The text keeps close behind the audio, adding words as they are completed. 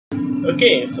Okay,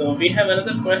 so we have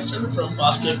another question from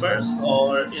past papers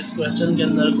और इस question के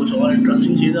अंदर कुछ और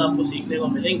इंटरेस्टिंग चीज़ें आपको सीखने को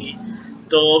मिलेंगी।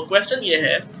 तो क्वेश्चन ये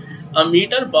है, अ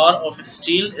metre bar of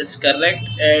steel is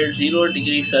correct eight 0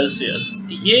 degree Celsius.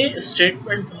 ये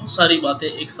स्टेटमेंट बहुत सारी बातें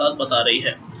एक साथ बता रही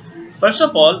है। फर्स्ट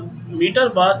ऑफ ऑल, मीटर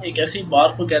बार एक ऐसी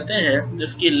बार को कहते हैं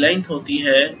जिसकी लेंथ होती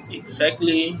है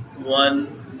एग्जैक्टली 1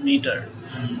 मीटर।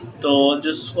 तो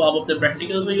जिसको आप अपने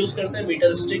प्रैक्टिकल्स में यूज करते हैं,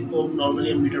 मीटर स्टिक को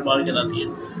नॉर्मली मीटर बार कहलाती है।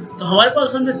 तो हमारे पास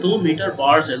असल में 2 मीटर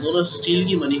बार्स हैं, दोनों स्टील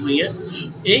की बनी हुई है।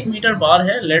 एक मीटर बार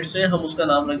है, लेट से हम उसका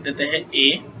नाम रख देते हैं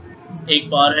ए, एक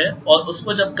बार है, और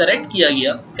उसको जब करेक्ट किया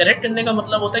गया, करेक्ट करने का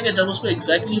मतलब होता है कि जब उसको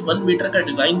एग्जैक्टली 1 मीटर का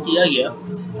डिजाइन किया गया,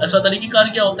 ऐसा तरीकेकार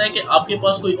क्या होता है कि आपके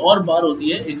पास कोई और बार होती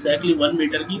है एग्जैक्टली 1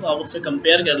 मीटर की, तो आप उससे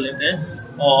कंपेयर कर लेते हैं,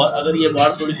 और अगर ये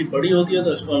बार थोड़ी सी बड़ी होती है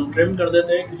तो इसको हम ट्रिम कर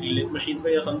देते हैं किसी लिंक मशीन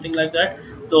पे या समथिंग लाइक दैट।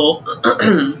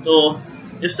 तो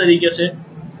इस तरीके से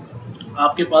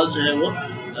आपके पास जो है वो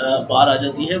बार आ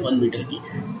जाती है 1 मीटर की।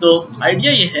 तो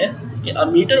आइडिया ये है कि अ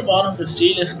metre bar of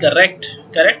steel is correct.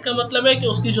 Correct का मतलब है कि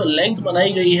उसकी जो लेंथ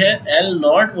बनाई गई है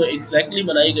L0 वो एग्जैक्टली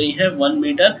बनाई गई है 1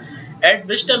 metre eight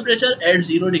which temperature, eight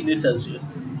 0 degree Celsius.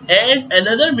 And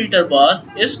another metre bar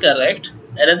is correct.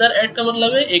 Another eight का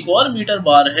मतलब है एक और मीटर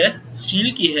बार है,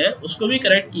 स्टील की है, उसको भी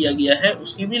करेक्ट किया गया है,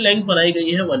 उसकी भी लेंथ बनाई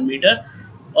गई है 1 मीटर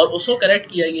और उसको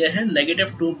करेक्ट किया गया है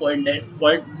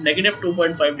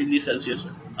 -2.5 डिग्री सेल्सियस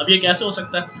में। अब ये कैसे हो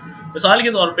सकता है? मिसाल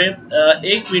के तौर पे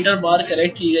एक मीटर बार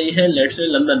करेक्ट की गई है लेट से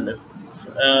लंदन में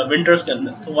विंटर्स के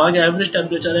अंदर, तो वहाँ का एवरेज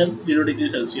टेम्परेचर है 0 डिग्री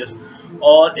सेल्सियस,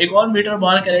 और एक और मीटर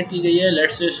बार करेक्ट की गई है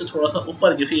लेट से इससे थोड़ा सा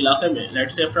ऊपर किसी इलाके में, लेट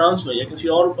से फ्रांस में या किसी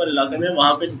और ऊपर इलाके में,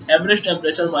 वहाँ पे एवरेज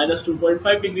टेम्परेचर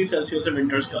 -2.5 डिग्री सेल्सियस है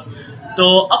विंटर्स का।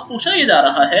 तो अब पूछा ये जा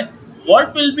रहा है,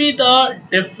 what will be the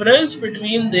difference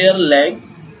between their length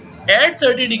eight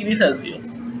 30 degree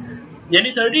Celsius.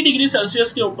 यानी 30 डिग्री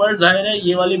सेल्सियस के ऊपर जाहिर है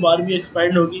ये वाली बार भी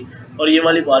एक्सपैंड होगी और ये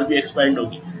वाली बार भी एक्सपैंड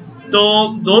होगी। तो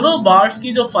दोनों बार्स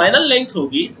की जो फाइनल लेंथ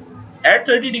होगी एट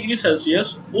 30 डिग्री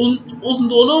सेल्सियस, उन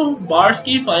दोनों बार्स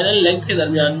की फाइनल लेंथ के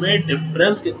दरमियान में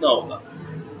डिफरेंस कितना होगा।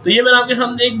 तो ये मैंने आपके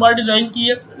सामने एक बार डिजाइन की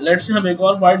है, लेट से हम एक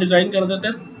और बार डिजाइन कर देते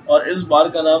हैं और इस बार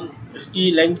का नाम,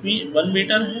 इसकी लेंथ भी 1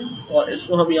 मीटर है और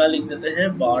इसको हम यहाँ लिख देते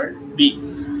हैं बार बी।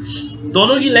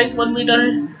 दोनों की लेंथ 1 मीटर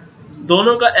है,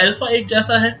 दोनों का अल्फा एक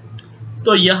जैसा है।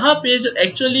 तो यहाँ पे जो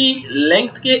एक्चुअली लेंथ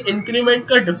के इंक्रीमेंट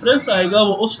का डिफरेंस आएगा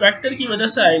वो उस फैक्टर की वजह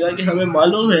से आएगा कि हमें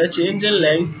मालूम है change in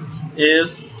length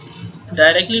is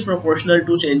directly proportional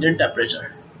to change in temperature.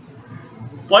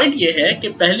 Point ये है कि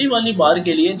पहली वाली बार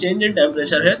के लिए चेंज इन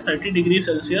टेम्परेचर है 30 degree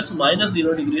Celsius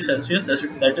 -0 degree Celsius,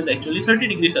 that is actually 30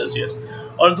 degree Celsius,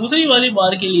 और दूसरी वाली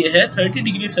बार के लिए है 30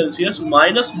 डिग्री सेल्सियस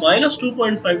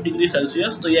 -2.5 डिग्री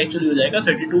सेल्सियस, तो ये एक्चुअली हो जाएगा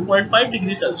 32.5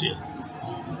 डिग्री सेल्सियस।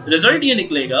 रिजल्ट ये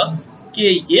निकलेगा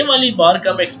कि ये वाली बार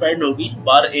कम एक्सपेंड होगी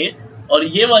बार ए, और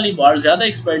ये वाली बार ज़्यादा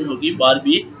एक्सपेंड होगी बार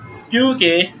बी,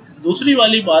 क्योंकि दूसरी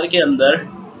वाली बार के अंदर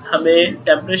हमें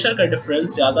टेम्परेचर का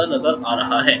डिफरेंस ज़्यादा नज़र आ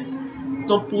रहा है।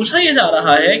 तो पूछा ये जा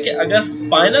रहा है कि अगर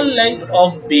final length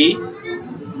of B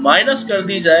minus कर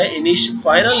दी जाए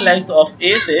फाइनल लेंथ ऑफ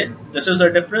ए से, this is the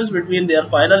difference between their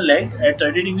final length eight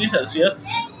 30 degree Celsius,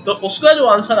 तो उसका जो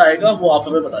आंसर आएगा वो आप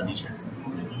हमें बता दीजिए।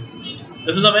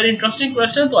 This is a very interesting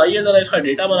question. तो आइए जरा इसका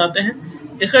डेटा बनाते हैं।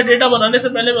 इसका डेटा बनाने से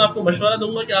पहले मैं आपको मशवरा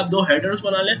दूंगा कि आप 2 हेडर्स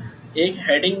बना लें। एक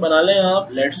हेडिंग बना लें आप,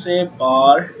 लेट से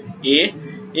बार ए,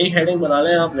 एक हेडिंग बना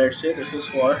लें आप, लेट से this is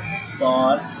for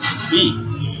bar B.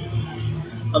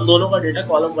 हम दोनों का डेटा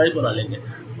कॉलम वाइज बना लेंगे।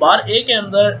 बार ए के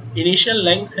अंदर इनिशियल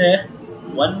लेंथ है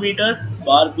 1 मीटर,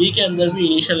 बार बी के अंदर भी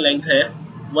इनिशियल लेंथ है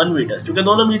 1 मीटर, क्योंकि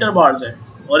दोनों मीटर बार्स हैं,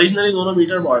 ओरिजिनली दोनों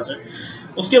मीटर बार्स हैं।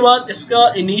 उसके बाद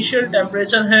इसका इनिशियल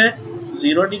टेम्परेचर है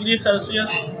 0 डिग्री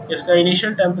सेल्सियस, इसका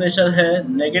इनिशियल टेम्परेचर है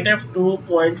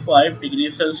 -2.5 डिग्री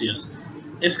सेल्सियस,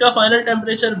 इसका फाइनल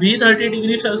टेम्परेचर भी 30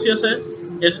 डिग्री सेल्सियस है,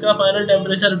 इसका फाइनल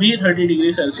टेम्परेचर भी 30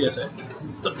 डिग्री सेल्सियस है।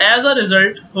 तो एज अ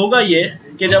रिजल्ट होगा ये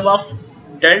कि जब आप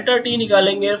डेल्टा टी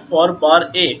निकालेंगे फॉर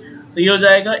बार ए, तो ये हो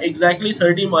जाएगा exactly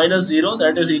 30 - 0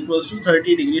 that is equals to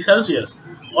 30 degree Celsius,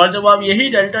 और जब आप यही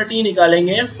डेल्टा टी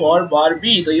निकालेंगे फॉर बार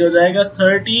बी, तो ये हो जाएगा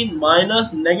 30 -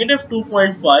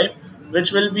 -2.5 which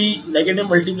will be negative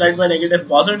multiplied by negative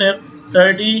positive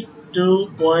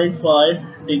 32.5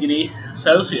 degree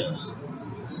Celsius.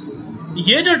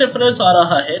 ये जो डिफरेंस आ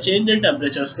रहा है चेंज इन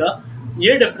टेम्परेचर्स का,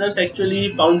 ये डिफरेंस एक्चुअली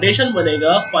फाउंडेशन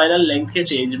बनेगा फाइनल लेंथ के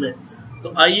चेंज में।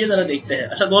 तो आइए जरा देखते हैं।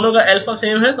 अच्छा, दोनों का अल्फा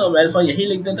सेम है तो हम अल्फा यही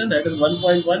लिख देते हैं, that is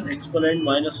 1.1 exponent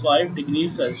 -5 degree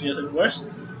Celsius inverse.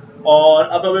 और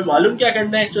अब हमें मालूम क्या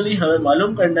करना है, एक्चुअली हमें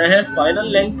मालूम करना है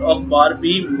final length of bar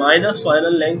B minus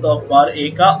final length of बार ए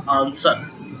का आंसर,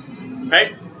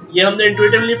 राइट। ये हमने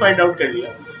इंट्यूटिवली फाइंड आउट कर लिया।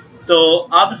 तो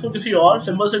आप इसको किसी और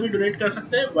सिंबल से भी डोनेट कर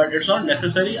सकते हैं, बट इट्स नॉट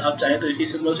नेसेसरी, आप चाहे तो इसी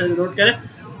सिंबल से डोनेट करें।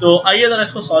 तो आइए जरा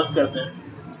इसको सॉल्व करते हैं।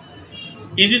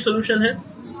 इजी सोल्यूशन है।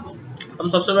 हम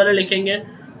सबसे पहले लिखेंगे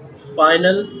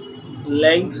final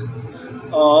length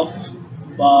of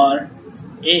bar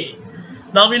A.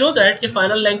 Now we know that कि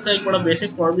फाइनल लेंथ का एक बड़ा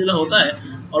बेसिक फॉर्मूला होता है,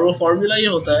 और वो फॉर्मूला ये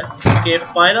होता है कि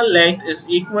final length is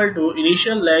equal to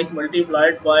initial length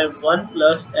multiplied by 1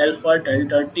 plus alpha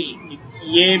delta T.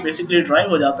 ये बेसिकली ड्राइव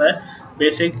हो जाता है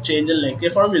बेसिक चेंज इन लेंथ के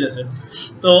फॉर्मूले से।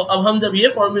 तो अब हम जब ये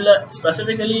फॉर्मूला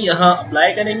स्पेसिफिकली यहाँ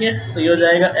अप्लाई करेंगे तो ये हो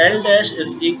जाएगा L dash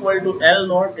is equal to L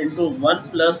not into 1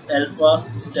 plus alpha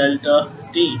delta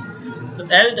T. तो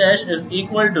L dash is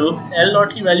equal to L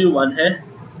not की वैल्यू 1 है,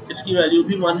 इसकी वैल्यू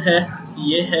भी 1 है,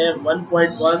 ये है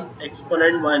 1.1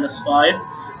 exponent minus 5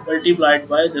 multiplied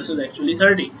by this is actually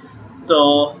 30। तो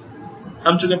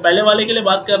हम चूंकि पहले वाले के लिए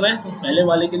बात कर रहे हैं, तो पहले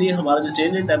वाले के लिए हमारा जो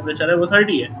चेंज इन टेम्परेचर है वो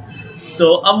 30 है।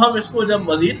 तो अब हम इसको जब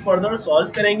मजीद फर्दर सॉल्व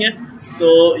करेंगे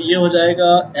तो ये हो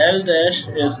जाएगा L dash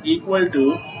is equal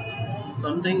to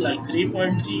something like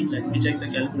 3.3। Let me check the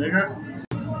calculator.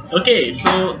 Okay,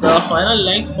 so the final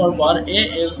length for bar A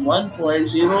is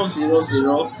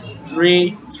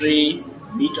 1.00033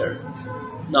 meter.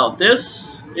 Now this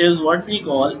is what we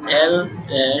call L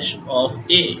dash of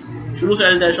A. शुरू से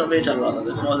L dash of A चल रहा था,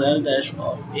 this was L dash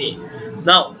of A.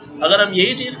 Now अगर हम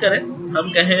यही चीज करें, हम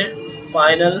कहें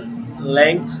final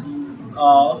length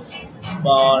of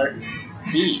bar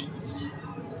B,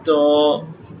 तो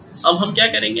अब हम क्या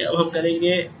करेंगे, अब हम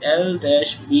करेंगे L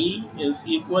dash B is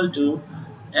equal to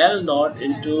L not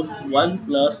into 1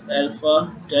 plus alpha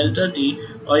delta T,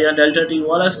 और यहाँ डेल्टा टी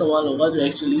वाला इस्तेमाल होगा जो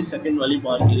एक्चुअली सेकेंड वाली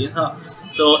बार के लिए था।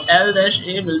 तो L dash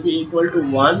A will be equal to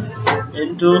 1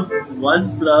 into 1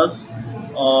 plus,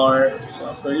 और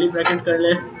कर्ली ब्रैकेट कर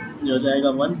लें, जो हो जाएगा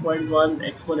 1.1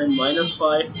 एक्सपोनेंट माइनस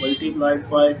 5 मल्टीप्लाइड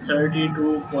बाय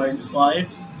 32.5,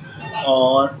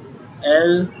 और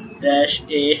L dash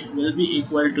A will be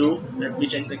equal to, let me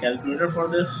check the calculator for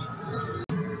this.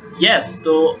 Yes,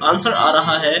 तो आंसर आ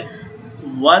रहा है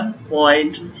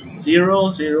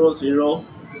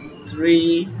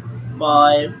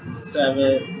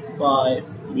 1.00035575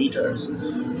 मीटर्स।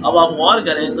 अब आप गौर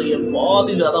करें तो ये बहुत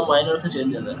ही ज़्यादा माइनर से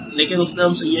चेंजेस है, लेकिन उसने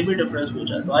हमसे ये भी डिफरेंस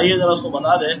पूछा है। तो आइए ज़रा उसको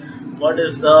बता दें, what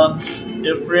is the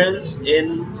difference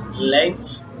in length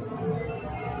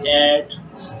eight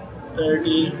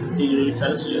 30 degree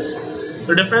Celsius.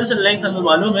 तो डिफरेंस इन लेंथ हमें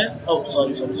मालूम है, oh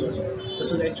sorry,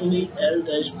 this is actually L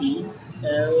dash B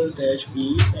and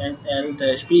L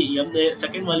dash B। ये हमने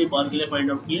सेकंड वाली बार के लिए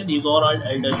फाइंड आउट किया, these are all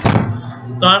L dash B।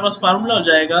 तो हमारे पास फार्मूला हो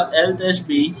जाएगा L dash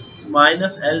B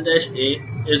minus L dash A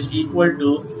is equal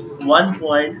to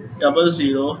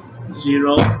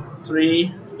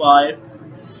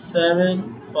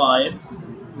 1.003575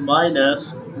 minus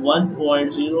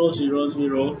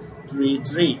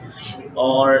 1.00033,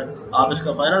 और आप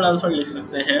इसका फाइनल आंसर लिख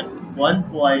सकते हैं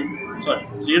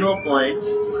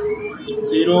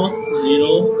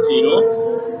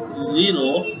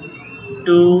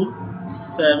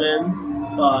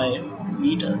 0.0000275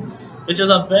 metre, which is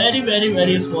a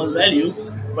very small value,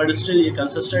 but still ये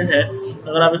consistent है।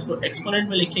 अगर आप इसको एक्सपोनेंट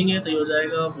में लिखेंगे तो ये हो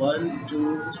जाएगा 1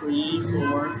 2 3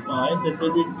 4 5, that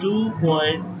will be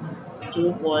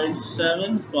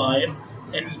 2.75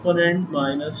 exponent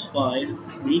minus 5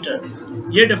 metre.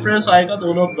 ये डिफरेंस आएगा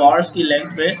दोनों बार्स की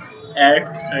लेंथ में eight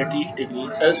 30 degree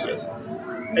Celsius.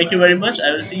 Thank you very much.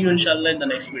 I will see you inshallah in the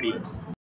next video.